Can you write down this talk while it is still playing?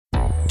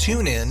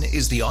TuneIn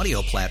is the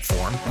audio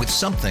platform with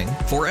something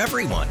for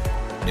everyone.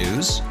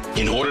 News.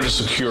 In order to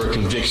secure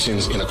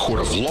convictions in a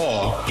court of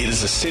law, it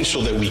is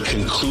essential that we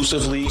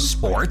conclusively.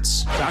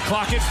 Sports. Got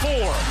clock at 4.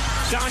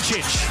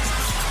 Doncic.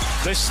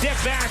 The step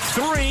back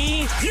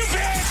 3. You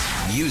bet.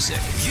 Music.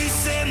 You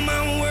set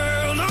my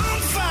world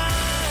on fire.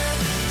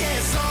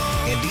 Yes,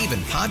 and even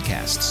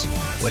podcasts.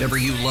 Whatever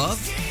you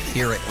love,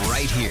 hear it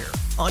right here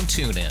on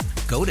TuneIn.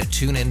 Go to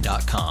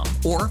TuneIn.com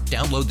or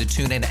download the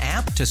TuneIn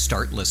app to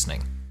start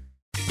listening.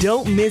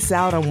 Don't miss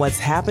out on what's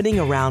happening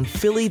around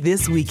Philly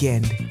this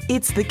weekend.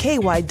 It's the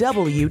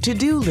KYW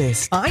to-do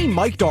list. I'm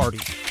Mike Dougherty.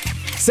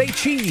 Say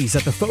cheese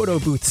at the photo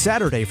booth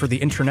Saturday for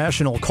the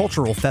International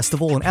Cultural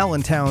Festival in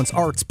Allentown's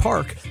Arts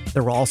Park.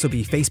 There will also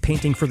be face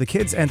painting for the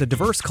kids and a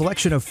diverse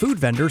collection of food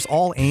vendors,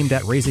 all aimed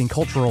at raising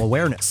cultural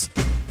awareness.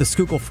 The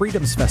Schuylkill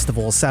Freedoms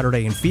Festival is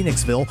Saturday in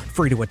Phoenixville,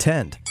 free to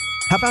attend.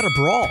 How about a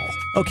brawl?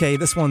 Okay,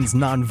 this one's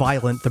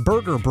non-violent. The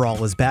Burger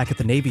Brawl is back at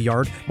the Navy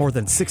Yard. More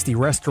than 60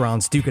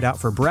 restaurants duke it out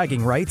for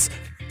bragging rights.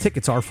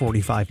 Tickets are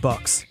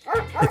 $45.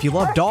 If you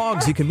love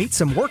dogs, you can meet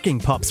some working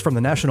pups from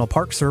the National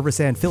Park Service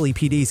and Philly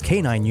PD's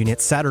Canine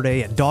Unit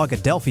Saturday at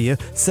Dougherty,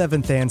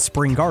 7th and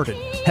Spring Garden.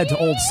 Head to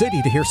Old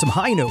City to hear some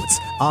high notes.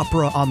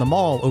 Opera on the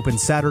Mall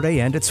opens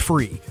Saturday and it's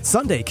free.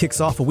 Sunday kicks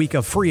off a week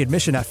of free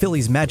admission at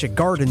Philly's Magic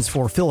Gardens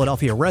for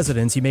Philadelphia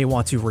residents. You may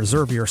want to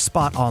reserve your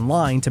spot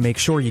online to make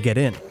sure you get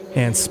in.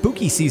 And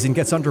spooky season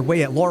gets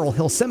underway at Laurel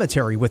Hill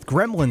Cemetery with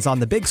Gremlins on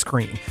the big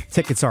screen.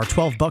 Tickets are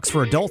 $12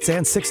 for adults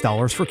and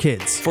 $6 for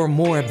kids. For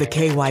more of the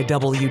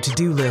KYW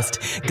to-do list,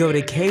 go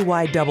to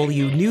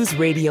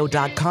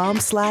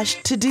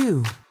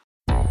kywnewsradio.com/to-do.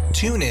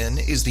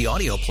 TuneIn is the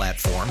audio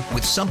platform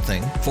with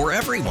something for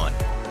everyone.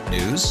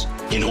 News.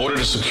 In order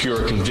to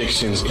secure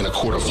convictions in a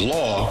court of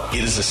law,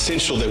 it is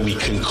essential that we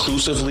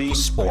conclusively.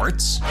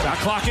 Sports. Got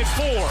clock at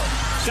 4.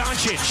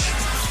 Doncic.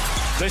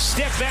 The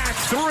step back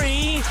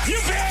 3. You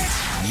bet.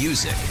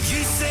 Music.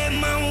 you set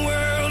my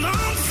world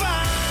on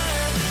fire.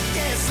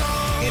 Yes,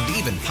 and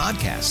even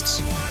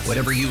podcasts.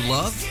 Whatever you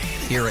love,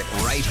 hear it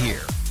right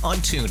here on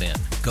TuneIn.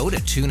 Go to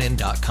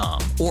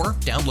TuneIn.com or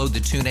download the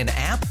TuneIn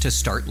app to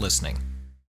start listening.